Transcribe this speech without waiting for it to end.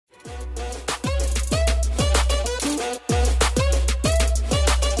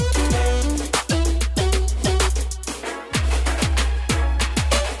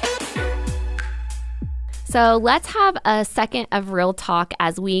So let's have a second of real talk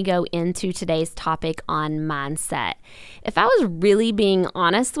as we go into today's topic on mindset. If I was really being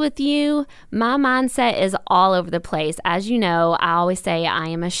honest with you, my mindset is all over the place. As you know, I always say I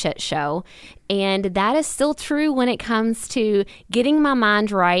am a shit show. And that is still true when it comes to getting my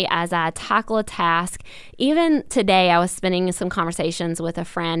mind right as I tackle a task. Even today, I was spending some conversations with a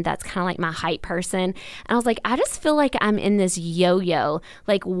friend that's kind of like my hype person. And I was like, I just feel like I'm in this yo-yo.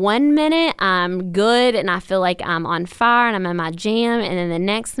 Like 1 minute, I'm good and I feel like I'm on fire and I'm in my jam. And then the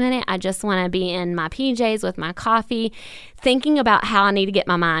next minute, I just want to be in my PJs with my coffee, thinking about how I need to get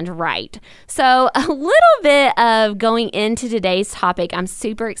my mind right. So a little bit of going into today's topic, I'm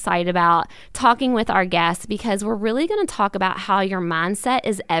super excited about talking with our guests because we're really going to talk about how your mindset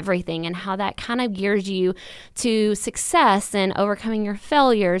is everything and how that kind of gears you to success and overcoming your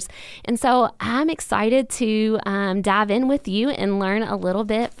failures. And so I'm excited to dive in with you and learn a little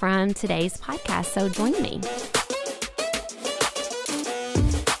bit from today's podcast. So join me.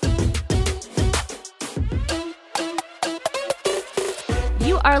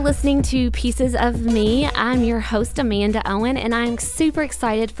 You are listening to Pieces of Me. I'm your host, Amanda Owen, and I'm super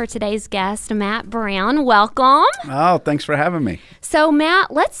excited for today's guest, Matt Brown. Welcome. Oh, thanks for having me. So,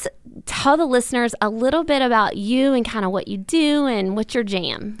 Matt, let's tell the listeners a little bit about you and kind of what you do and what's your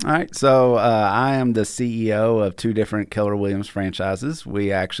jam. All right. So I am the CEO of 2 different Keller Williams franchises.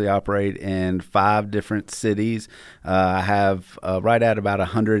 We actually operate in 5 different cities. I have right at about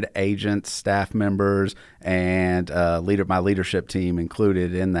 100 agents, staff members, and my leadership team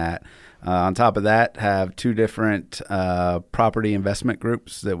included in that. On top of that, have 2 different property investment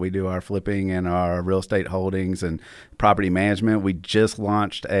groups that we do our flipping and our real estate holdings and property management. We just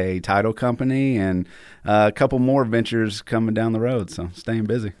launched a title company and a couple more ventures coming down the road, so staying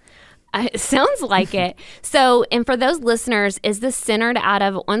busy. It sounds like it. So, and for those listeners, is this centered out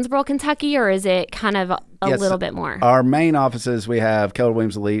of Owensboro, Kentucky, or is it kind of a little bit more? Our main offices, we have Keller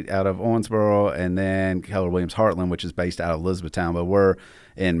Williams Elite out of Owensboro and then Keller Williams Heartland, which is based out of Elizabethtown. But we're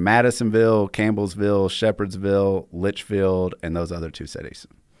in Madisonville, Campbellsville, Shepherdsville, Litchfield, and those other 2 cities.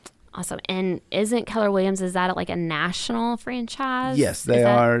 Awesome. And isn't Keller Williams, is that like a national franchise? Yes, they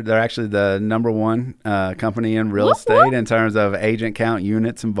are. They're actually the number 1 company in real estate in terms of agent count,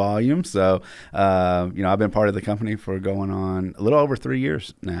 units, and volume. So, I've been part of the company for going on a little over 3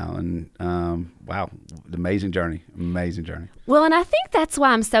 years now. And wow, amazing journey. Well, and I think that's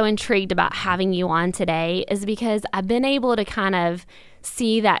why I'm so intrigued about having you on today is because I've been able to kind of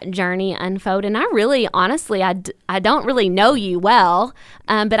see that journey unfold. And I really, honestly, I don't really know you well,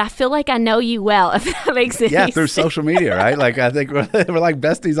 but I feel like I know you well, if that makes any sense. Through social media, right? Like, I think we're like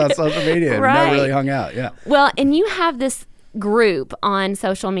besties on social media. And right. We've never really hung out, yeah. Well, and you have this group on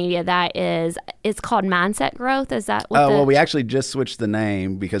social media that it's called Mindset Growth. Is that what well, we actually just switched the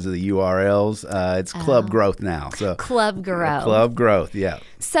name because of the URLs. It's Club Growth now. So Club Growth. Club Growth, yeah.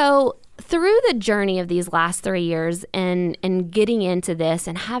 So through the journey of these last 3 years and getting into this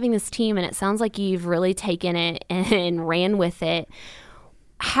and having this team, and it sounds like you've really taken it and ran with it,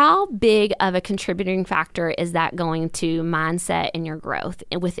 how big of a contributing factor is that going to mindset and your growth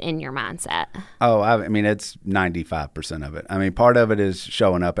within your mindset? Oh, I mean, it's 95% of it. I mean, part of it is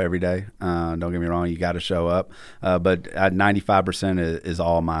showing up every day. Don't get me wrong, you got to show up. But at 95% is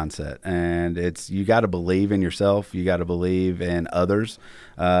all mindset. And you got to believe in yourself. You got to believe in others.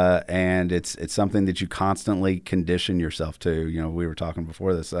 And it's something that you constantly condition yourself to. We were talking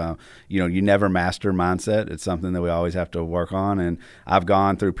before this, you never master mindset. It's something that we always have to work on. And I've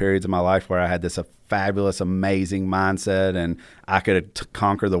gone through periods of my life where I had this fabulous, amazing mindset and I could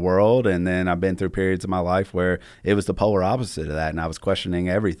conquer the world. And then I've been through periods of my life where it was the polar opposite of that. And I was questioning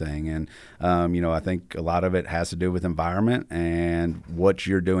everything. And, I think a lot of it has to do with environment and what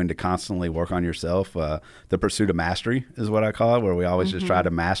you're doing to constantly work on yourself. The pursuit of mastery is what I call it, where we always just try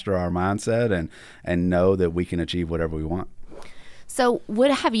to master our mindset and know that we can achieve whatever we want. So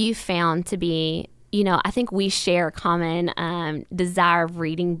what have you found to be, I think we share a common desire of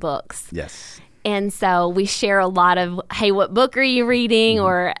reading books. Yes. And so we share a lot of, hey, what book are you reading?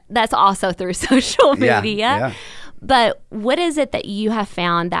 Or that's also through social media. Yeah. But what is it that you have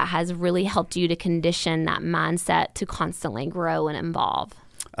found that has really helped you to condition that mindset to constantly grow and evolve?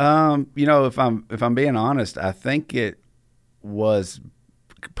 If I'm being honest, I think it was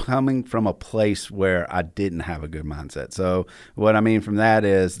coming from a place where I didn't have a good mindset. So what I mean from that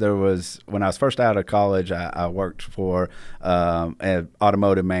is when I was first out of college, I worked for an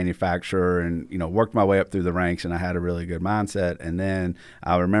automotive manufacturer and, worked my way up through the ranks, and I had a really good mindset. And then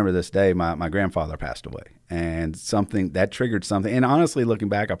I remember this day, my grandfather passed away. and something that triggered something. And honestly, looking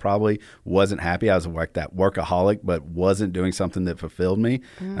back, I probably wasn't happy. I was like that workaholic, but wasn't doing something that fulfilled me.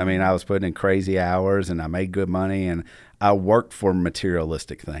 I mean, I was putting in crazy hours and I made good money, and I worked for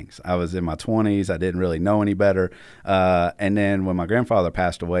materialistic things. I was in my 20s. I didn't really know any better. And then when my grandfather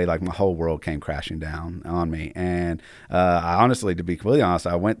passed away, like my whole world came crashing down on me. And I honestly, to be completely honest,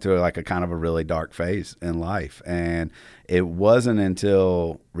 I went through like a kind of a really dark phase in life. And it wasn't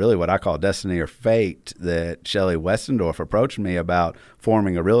until really what I call destiny or fate that Shelley Westendorf approached me about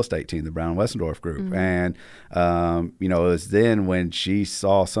forming a real estate team, the Brown Westendorf Group. Mm-hmm. And, it was then when she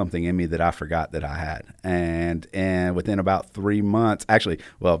saw something in me that I forgot that I had. And within about 3 months, actually,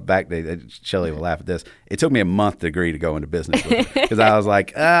 well, back then, Shelley will laugh at this. It took me a month to agree to go into business with her because I was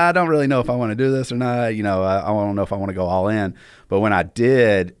like, I don't really know if I want to do this or not. I don't know if I want to go all in. But when I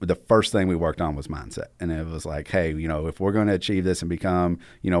did, the first thing we worked on was mindset. And it was like, hey, if we're going to achieve this and become,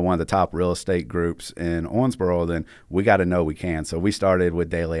 one of the top real estate groups in Owensboro, then we got to know we can. So we started with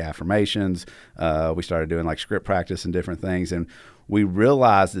daily affirmations. We started doing like script practice and different things. And we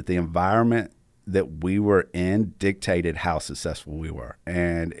realized that the environment that we were in dictated how successful we were.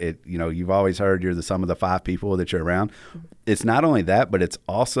 And you've always heard you're the sum of the 5 people that you're around. It's not only that, but it's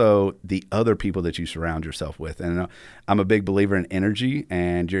also the other people that you surround yourself with. And I'm a big believer in energy,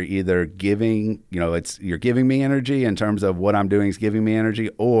 and you're either giving, you're giving me energy in terms of what I'm doing is giving me energy,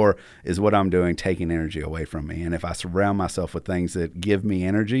 or is what I'm doing taking energy away from me. And if I surround myself with things that give me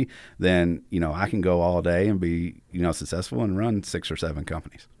energy, then, I can go all day and be, successful and run 6 or 7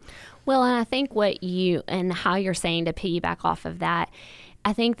 companies. Well, and I think what you and how you're saying, to piggyback off of that,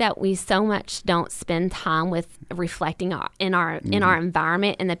 I think that we so much don't spend time with reflecting in our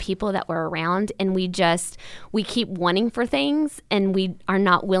environment and the people that we're around, and we keep wanting for things, and we are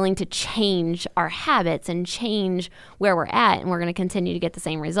not willing to change our habits and change where we're at, and we're going to continue to get the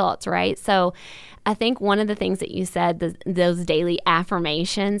same results, right? So I think one of the things that you said, those daily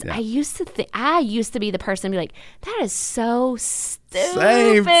affirmations, yeah. I used to be the person to be like, that is so stupid.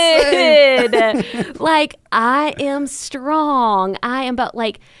 Same. Like, I am strong.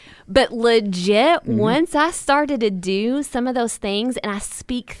 But legit, once I started to do some of those things and I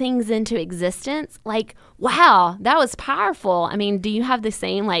speak things into existence, like, wow, that was powerful. I mean, do you have the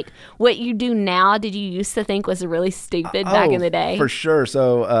same, like, what you do now, did you used to think was really stupid back in the day? For sure.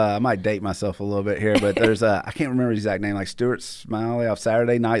 So I might date myself a little bit here, but there's I can't remember his exact name, like Stuart Smiley off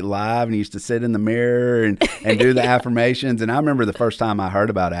Saturday Night Live, and he used to sit in the mirror and do the affirmations. And I remember the first time I heard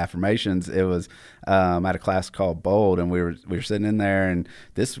about affirmations, it was at a class called Bold, and we were sitting in there, and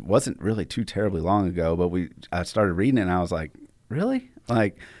this wasn't really too terribly long ago, but I started reading it, and I was like, really?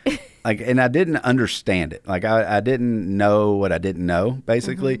 And I didn't understand it. Like, I didn't know what I didn't know,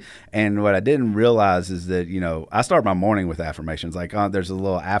 basically. Mm-hmm. And what I didn't realize is that, I start my morning with affirmations. Like, there's a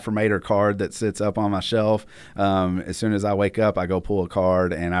little affirmator card that sits up on my shelf. As soon as I wake up, I go pull a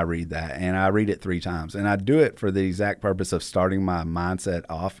card and I read that. And I read it 3 times. And I do it for the exact purpose of starting my mindset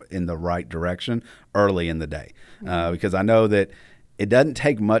off in the right direction early in the day. Because I know that it doesn't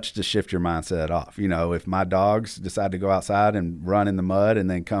take much to shift your mindset off. If my dogs decide to go outside and run in the mud and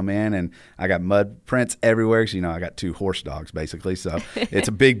then come in and I got mud prints everywhere, because, I got 2 horse dogs basically. So it's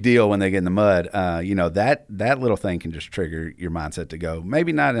a big deal when they get in the mud. That little thing can just trigger your mindset to go,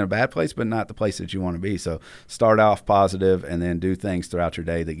 maybe not in a bad place, but not the place that you want to be. So start off positive and then do things throughout your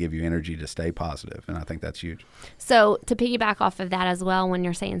day that give you energy to stay positive. And I think that's huge. So to piggyback off of that as well, when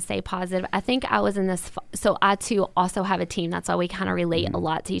you're saying stay positive, I think I was in this, so I too also have a team. That's why we kind of relate a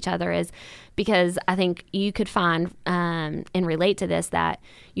lot to each other, is because I think you could find and relate to this, that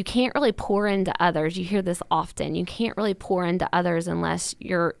you can't really pour into others. You hear this often. You can't really pour into others unless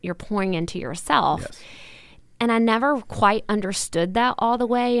you're pouring into yourself. Yes. And I never quite understood that all the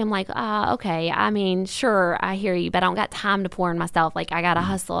way. I'm like, okay. I mean, sure, I hear you, but I don't got time to pour in myself. Like, I got to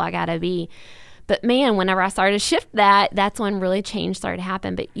hustle. I got to be. But man, whenever I started to shift that's when really change started to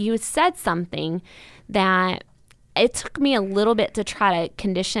happen. But you said something that it took me a little bit to try to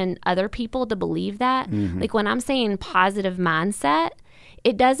condition other people to believe that. Mm-hmm. Like, when I'm saying positive mindset,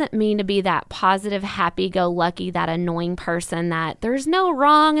 it doesn't mean to be that positive, happy-go-lucky, that annoying person that there's no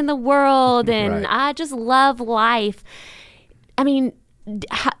wrong in the world and right. I just love life. I mean,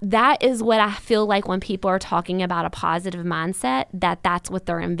 that is what I feel like when people are talking about a positive mindset, that's what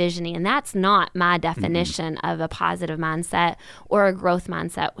they're envisioning. And that's not my definition of a positive mindset or a growth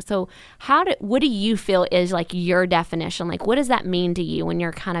mindset. So what do you feel is like your definition? Like, what does that mean to you when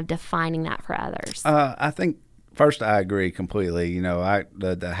you're kind of defining that for others? I think first, I agree completely.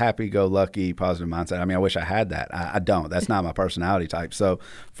 The happy-go-lucky positive mindset, I mean, I wish I had that. I don't. That's not my personality type. So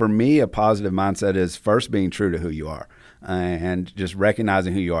for me, a positive mindset is first being true to who you are. and just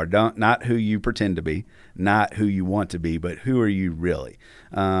recognizing who you are, not who you pretend to be, not who you want to be, but who are you really,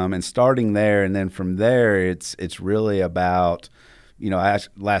 and starting there. And then from there, it's really about,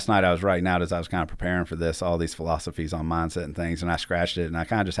 last night I was writing out, as I was kind of preparing for this, all these philosophies on mindset and things, and I scratched it, and I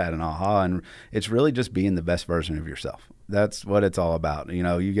kind of just had an aha, and it's really just being the best version of yourself. That's what it's all about.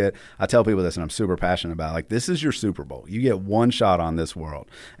 I tell people this, and I'm super passionate about, like, this is your Super Bowl. You get one shot on this world,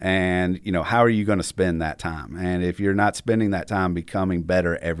 and, how are you going to spend that time? And if you're not spending that time becoming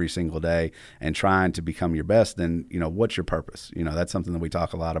better every single day and trying to become your best, then, what's your purpose? That's something that we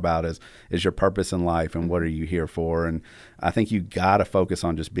talk a lot about is your purpose in life, and what are you here for? And I think you got to focus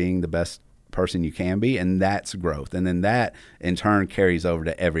on just being the best person you can be, and that's growth. And then that in turn carries over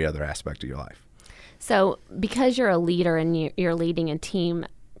to every other aspect of your life. So because you're a leader and you're leading a team,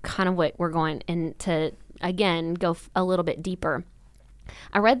 kind of what we're going into, again, go a little bit deeper.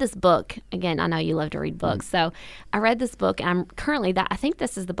 I read this book. Again, I know you love to read books. So I read this book, and I'm currently I think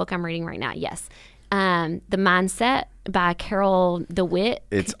this is the book I'm reading right now. Yes. The Mindset by Carol DeWitt.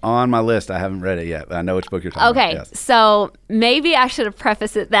 It's on my list. I haven't read it yet, but I know which book you're talking about. Okay, yes. So maybe I should have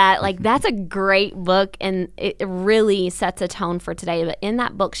prefaced it that, like, that's a great book, and it really sets a tone for today. But in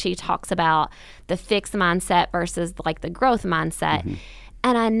that book, she talks about the fixed mindset versus, like, the growth mindset. Mm-hmm.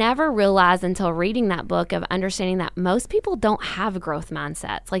 And I never realized until reading that book of understanding that most people don't have growth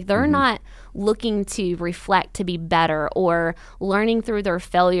mindsets. Like, they're not looking to reflect to be better or learning through their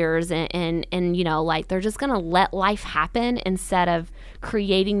failures and like, they're just going to let life happen instead of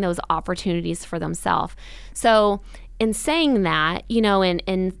creating those opportunities for themselves. So in saying that,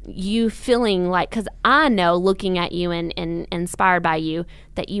 and you feeling like, because I know looking at you and inspired by you,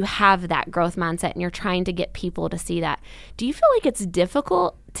 that you have that growth mindset and you're trying to get people to see that. Do you feel like it's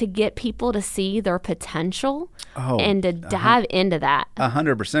difficult to get people to see their potential and to dive into that?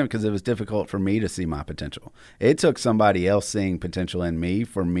 100%, because it was difficult for me to see my potential. It took somebody else seeing potential in me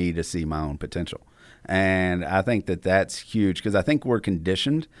for me to see my own potential. And I think that that's huge, because I think we're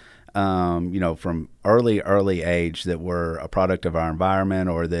conditioned from early age that we're a product of our environment,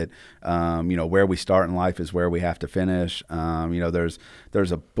 or that, where we start in life is where we have to finish.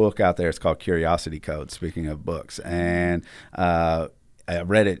 There's a book out there. It's called Curiosity Code, speaking of books. And I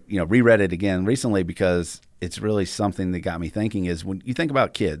read it, reread it again recently, because it's really something that got me thinking. Is when you think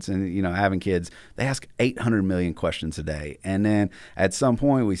about kids and, having kids, they ask 800 million questions a day. And then at some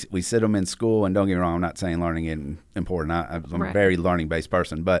point we sit them in school, and don't get me wrong, I'm not saying learning isn't important. I'm a very learning-based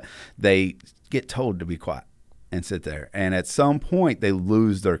person, but they get told to be quiet and sit there. And at some point they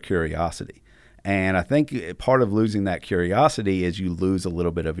lose their curiosity. And I think part of losing that curiosity is you lose a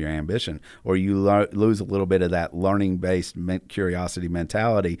little bit of your ambition, or you lose a little bit of that learning-based curiosity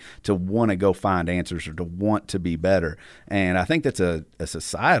mentality to want to go find answers or to want to be better. And I think that's a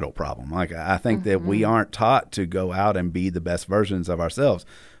societal problem. Like, I think that we aren't taught to go out and be the best versions of ourselves.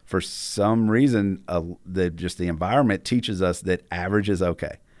 For some reason, the environment teaches us that average is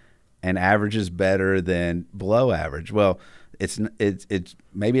okay, and average is better than below average. Well, it's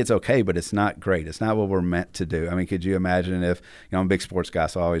maybe it's okay, but it's not great. It's not what we're meant to do. I mean, could you imagine if, I'm a big sports guy,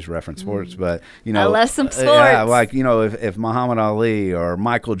 so I always reference sports, but, I love some sports. Yeah, like, if Muhammad Ali or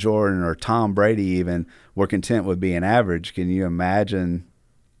Michael Jordan or Tom Brady even were content with being average, can you imagine,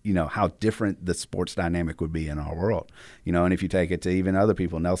 how different the sports dynamic would be in our world? And if you take it to even other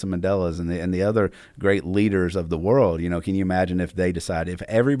people, Nelson Mandela's and the other great leaders of the world, can you imagine if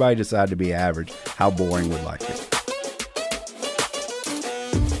everybody decided to be average, how boring would life be?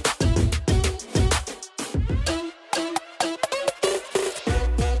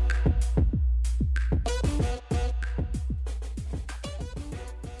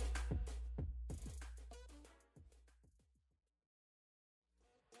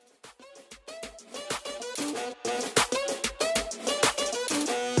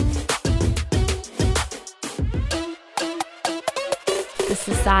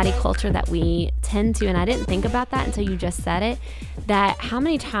 Society culture that we tend to, and I didn't think about that until you just said it, that how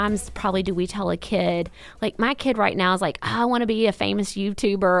many times probably do we tell a kid, like my kid right now is like, I want to be a famous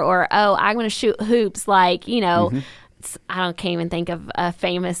YouTuber, or, I want to shoot hoops, like, can't even think of a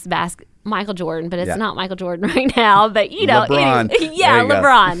famous Michael Jordan, but it's not Michael Jordan right now, but LeBron.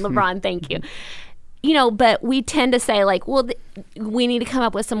 LeBron, thank you. But we tend to say, like, well, we need to come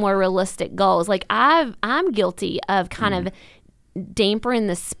up with some more realistic goals. Like, I'm guilty of kind of dampen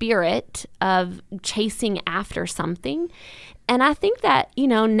the spirit of chasing after something. And I think that,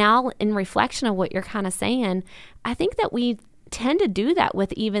 now in reflection of what you're kind of saying, I think that we tend to do that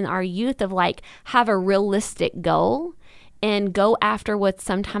with even our youth, of like, have a realistic goal and go after what's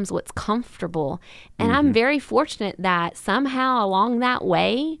comfortable. And I'm very fortunate that somehow along that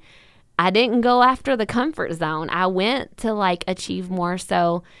way, I didn't go after the comfort zone. I went to like achieve more.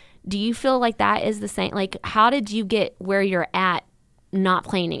 So do you feel like that is the same? Like, how did you get where you're at not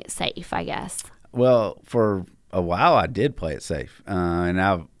playing it safe, I guess? Well, for a while I did play it safe, and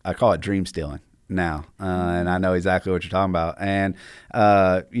I call it dream stealing now, and I know exactly what you're talking about. And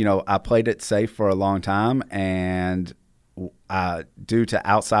I played it safe for a long time, and due to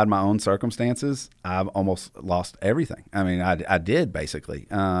outside my own circumstances, I've almost lost everything. I mean, I did basically.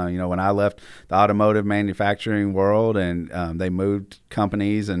 When I left the automotive manufacturing world, and they moved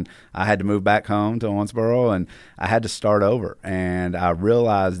companies, and I had to move back home to Owensboro, and I had to start over. And I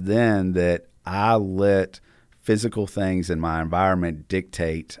realized then that I let physical things in my environment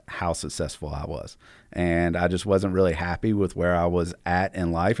dictate how successful I was. And I just wasn't really happy with where I was at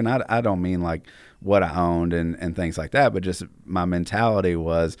in life. And I don't mean like what I owned and things like that, but just my mentality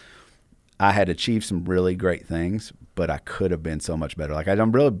was I had achieved some really great things, but I could have been so much better. Like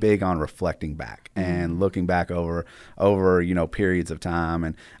I'm really big on reflecting back and looking back over periods of time.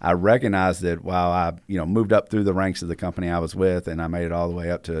 And I recognized that while I moved up through the ranks of the company I was with, and I made it all the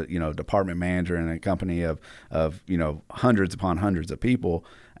way up to department manager in a company of hundreds upon hundreds of people,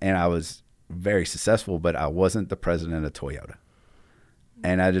 and I was very successful, but I wasn't the president of Toyota.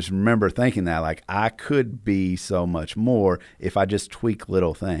 And I just remember thinking that, like, I could be so much more if I just tweak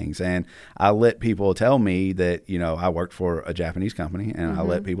little things. And I let people tell me that, I worked for a Japanese company, and I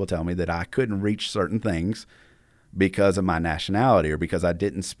let people tell me that I couldn't reach certain things because of my nationality or because I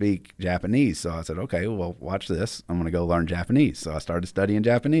didn't speak Japanese. So I said, okay, well, watch this. I'm going to go learn Japanese. So I started studying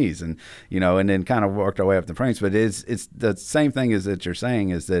Japanese, and, and then kind of worked our way up the ranks. But it's the same thing as that you're saying,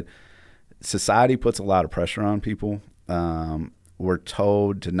 is that society puts a lot of pressure on people. We're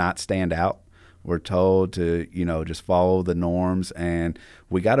told to not stand out. We're told to, just follow the norms, and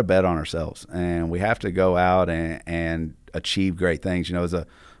we got to bet on ourselves, and we have to go out and achieve great things.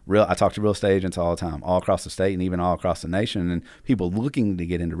 I talk to real estate agents all the time, all across the state and even all across the nation, and people looking to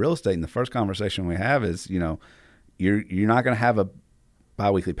get into real estate. And the first conversation we have is, you're not going to have a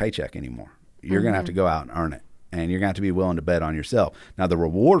biweekly paycheck anymore. You're going to have to go out and earn it. And you're going to have to be willing to bet on yourself. Now, the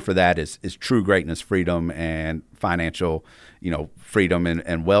reward for that is true greatness, freedom, and financial, freedom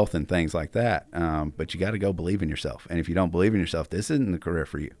and wealth and things like that. But you got to go believe in yourself. And if you don't believe in yourself, this isn't the career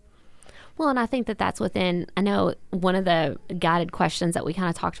for you. Well, and I think that's within, I know one of the guided questions that we kind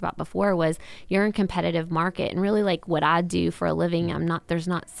of talked about before was you're in a competitive market, and really like what I do for a living, there's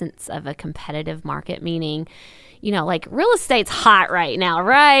not sense of a competitive market, meaning, like real estate's hot right now,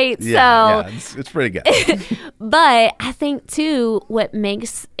 right? Yeah, it's pretty good. But I think too, what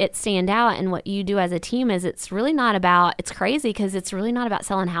makes it stand out and what you do as a team is it's crazy because it's really not about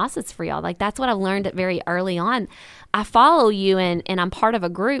selling houses for y'all. Like that's what I've learned very early on. I follow you and I'm part of a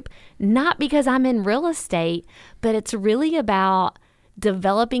group, not because I'm in real estate, but it's really about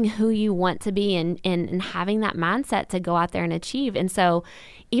developing who you want to be and having that mindset to go out there and achieve. And so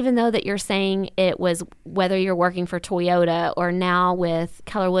even though that you're saying it was whether you're working for Toyota or now with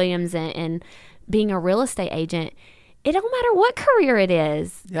Keller Williams and being a real estate agent, it don't matter what career it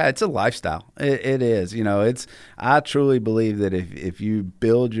is. Yeah, it's a lifestyle. It is. I truly believe that if you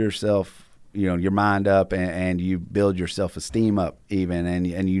build yourself, your mind up and you build your self-esteem up even,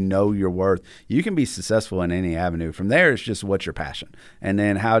 and your worth, you can be successful in any avenue. From there, it's just what's your passion. And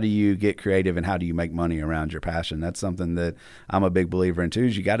then how do you get creative and how do you make money around your passion? That's something that I'm a big believer in too,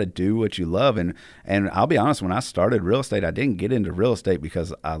 is you got to do what you love. And I'll be honest, when I started real estate, I didn't get into real estate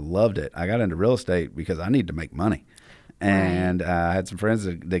because I loved it. I got into real estate because I need to make money. And I had some friends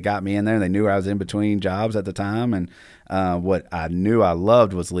that got me in there, and they knew I was in between jobs at the time. And what I knew I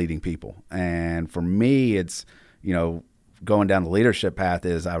loved was leading people. And for me, it's, going down the leadership path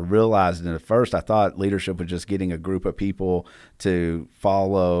is I realized at first I thought leadership was just getting a group of people to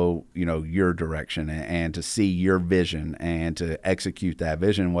follow, your direction and to see your vision and to execute that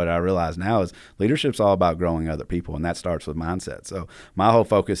vision. What I realize now is leadership's all about growing other people, and that starts with mindset. So my whole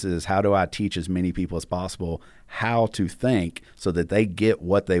focus is how do I teach as many people as possible how to think so that they get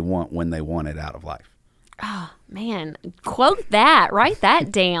what they want when they want it out of life. Oh, man, quote that, write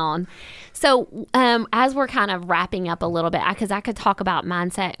that down. So as we're kind of wrapping up a little bit, because I could talk about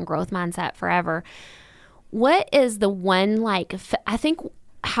mindset and growth mindset forever, what is the one, I think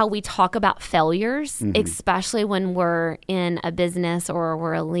how we talk about failures, especially when we're in a business or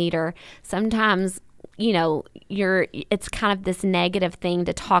we're a leader, sometimes it's kind of this negative thing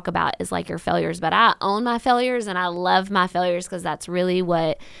to talk about is like your failures, but I own my failures and I love my failures because that's really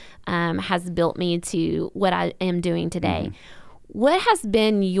what has built me to what I am doing today. What has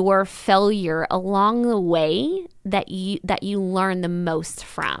been your failure along the way that you learned the most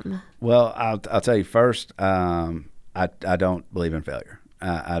from? Well, I'll tell you first, I don't believe in failure.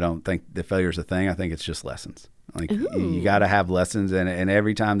 I don't think the failure is a thing. I think it's just lessons. Like you got to have lessons, and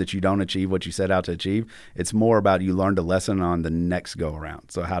every time that you don't achieve what you set out to achieve, it's more about you learned a lesson on the next go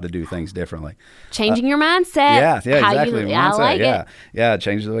around. So how to do things differently, changing your mindset. Yeah, exactly. Mindset, I like it. it. Yeah,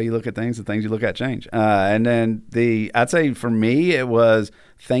 change the way you look at things. The things you look at change. And then I'd say for me, it was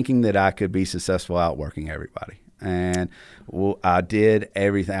thinking that I could be successful outworking everybody. And I did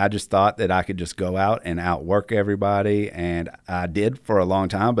everything. I just thought that I could just go out and outwork everybody. And I did for a long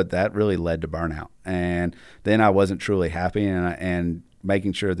time, but that really led to burnout. And then I wasn't truly happy. And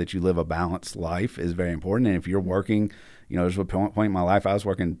making sure that you live a balanced life is very important. And if you're working, there's a point in my life I was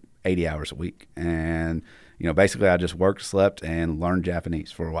working 80 hours a week. And basically I just worked, slept, and learned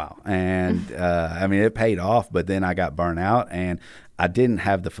Japanese for a while. And it paid off, but then I got burnt out, and I didn't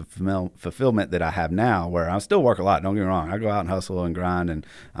have the fulfillment that I have now, where I still work a lot. Don't get me wrong. I go out and hustle and grind, and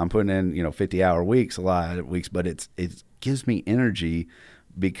I'm putting in 50-hour weeks, a lot of weeks, but it gives me energy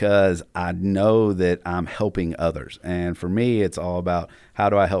because I know that I'm helping others. And for me, it's all about how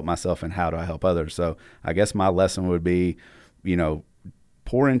do I help myself and how do I help others. So I guess my lesson would be,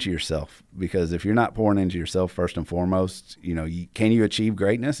 pour into yourself, because if you're not pouring into yourself first and foremost, can you achieve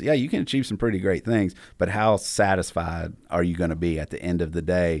greatness? Yeah, you can achieve some pretty great things, but how satisfied are you going to be at the end of the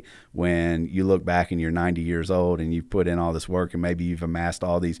day when you look back and you're 90 years old and you've put in all this work and maybe you've amassed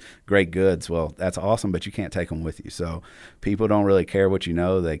all these great goods? Well, that's awesome, but you can't take them with you. So people don't really care what you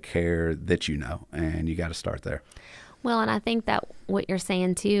know, they care that you know, and you got to start there. Well, and I think that what you're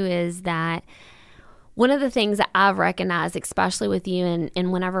saying too is that one of the things that I've recognized, especially with you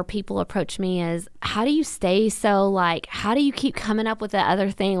and whenever people approach me, is how do you stay so how do you keep coming up with the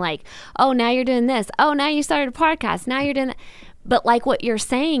other thing? Like, oh, now you're doing this. Oh, now you started a podcast. Now you're doing that. But what you're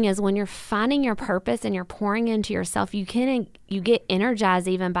saying is when you're finding your purpose and you're pouring into yourself, you get energized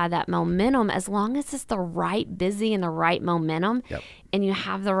even by that momentum, as long as it's the right busy and the right momentum. Yep. And you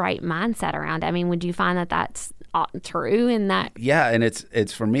have the right mindset around it. I mean, would you find that that's true in that? Yeah, and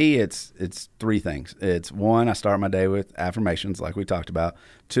it's for me, it's three things. It's one, I start my day with affirmations like we talked about.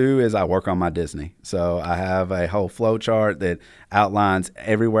 Two is I work on my Disney. So I have a whole flow chart that outlines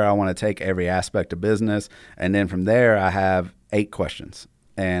everywhere I want to take every aspect of business. And then from there, I have 8 questions.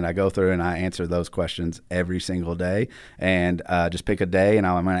 And I go through and I answer those questions every single day, and just pick a day and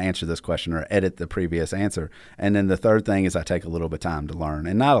I'm going to answer this question or edit the previous answer. And then the third thing is I take a little bit of time to learn,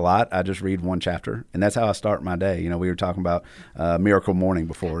 and not a lot. I just read one chapter, and that's how I start my day. We were talking about Miracle Morning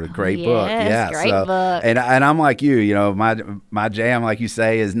before, a great book. Yeah, great book. And I'm like you, my jam, like you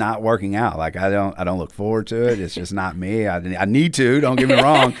say, is not working out. Like I don't look forward to it. It's just not me. I need to. Don't get me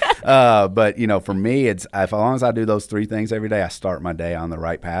wrong. But for me, it's as long as I do those 3 things every day, I start my day on the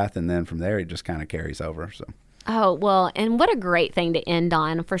right path, and then from there it just kind of carries over. So oh, well, and what a great thing to end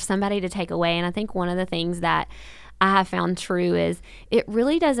on for somebody to take away. And I think one of the things that I have found true is it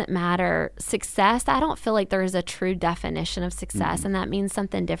really doesn't matter. Success, I don't feel like there is a true definition of success, and that means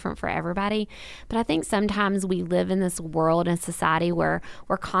something different for everybody. But I think sometimes we live in this world and society where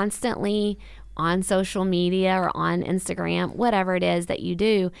we're constantly on social media or on Instagram, whatever it is that you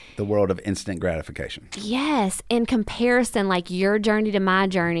do. The world of instant gratification. Yes. In comparison, like your journey to my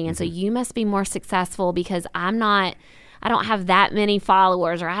journey. And so you must be more successful because I don't have that many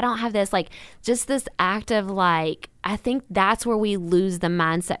followers, or I don't have this, just this act of I think that's where we lose the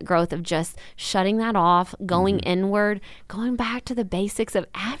mindset growth of just shutting that off, going inward, going back to the basics of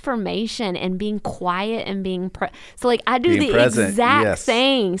affirmation and being quiet and being so I do the exact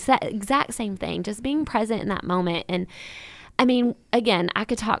same thing, just being present in that moment. And I mean, again, I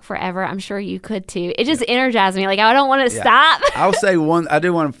could talk forever. I'm sure you could too. It just energizes me. I don't want to stop. I'll say I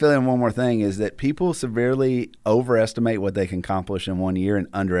do want to fill in one more thing, is that people severely overestimate what they can accomplish in 1 year and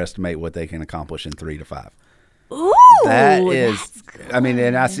underestimate what they can accomplish in 3 to 5. Ooh, that is,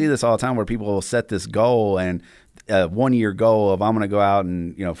 and I see this all the time where people will set this goal, and 1 year goal of I'm going to go out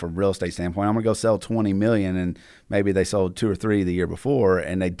and, from a real estate standpoint, I'm going to go sell 20 million, and maybe they sold 2 or 3 the year before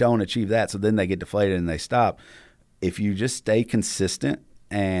and they don't achieve that. So then they get deflated and they stop. If you just stay consistent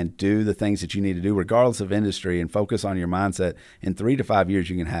and do the things that you need to do, regardless of industry, and focus on your mindset, in 3 to 5 years,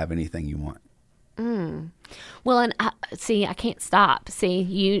 you can have anything you want. Well, and I can't stop.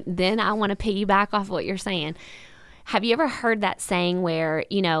 Then I want to piggyback off what you're saying. Have you ever heard that saying where,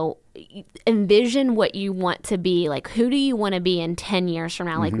 envision what you want to be? Who do you want to be in 10 years from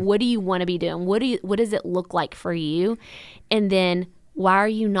now? What do you want to be doing? What does it look like for you? And then why are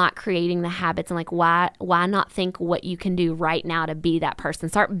you not creating the habits? And why not think what you can do right now to be that person?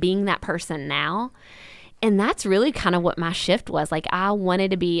 Start being that person now. And that's really kind of what my shift was. I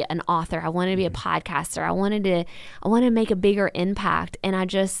wanted to be an author. I wanted to be a podcaster. I wanted to make a bigger impact. And I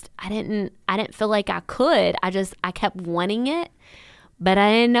didn't feel like I could. I kept wanting it. but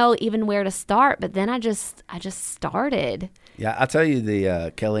I didn't know even where to start. But then I just started. Yeah, I'll tell you,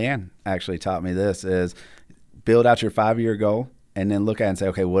 the Kellyanne actually taught me this, is build out your 5-year goal and then look at it and say,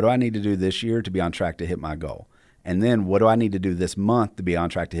 okay, what do I need to do this year to be on track to hit my goal? And then what do I need to do this month to be on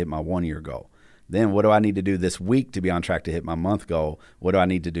track to hit my 1-year goal? Then what do I need to do this week to be on track to hit my month goal? What do I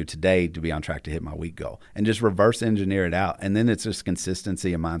need to do today to be on track to hit my week goal? And just reverse engineer it out. And then it's just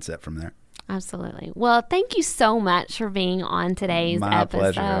consistency and mindset from there. Absolutely. Well, thank you so much for being on today's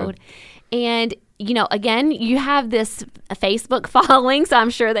episode. Pleasure. And, again, you have this Facebook following, so I'm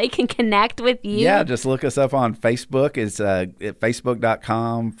sure they can connect with you. Yeah, just look us up on Facebook. It's at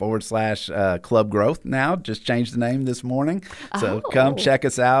facebook.com/Club Growth now. Just changed the name this morning. So come check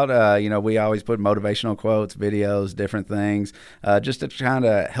us out. We always put motivational quotes, videos, different things, just to kind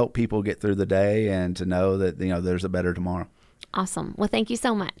of help people get through the day and to know that, there's a better tomorrow. Awesome. Well, thank you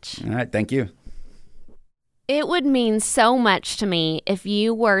so much. All right. Thank you. It would mean so much to me if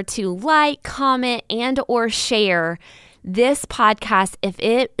you were to like, comment, and or share this podcast if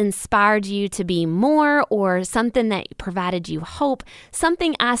it inspired you to be more, or something that provided you hope,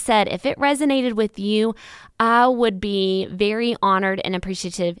 something I said, if it resonated with you, I would be very honored and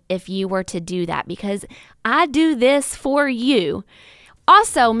appreciative if you were to do that, because I do this for you.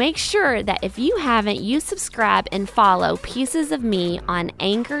 Also, make sure that if you haven't, you subscribe and follow Pieces of Me on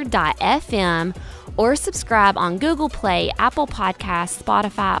Anchor.fm, or subscribe on Google Play, Apple Podcasts,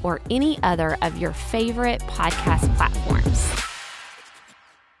 Spotify, or any other of your favorite podcast platforms.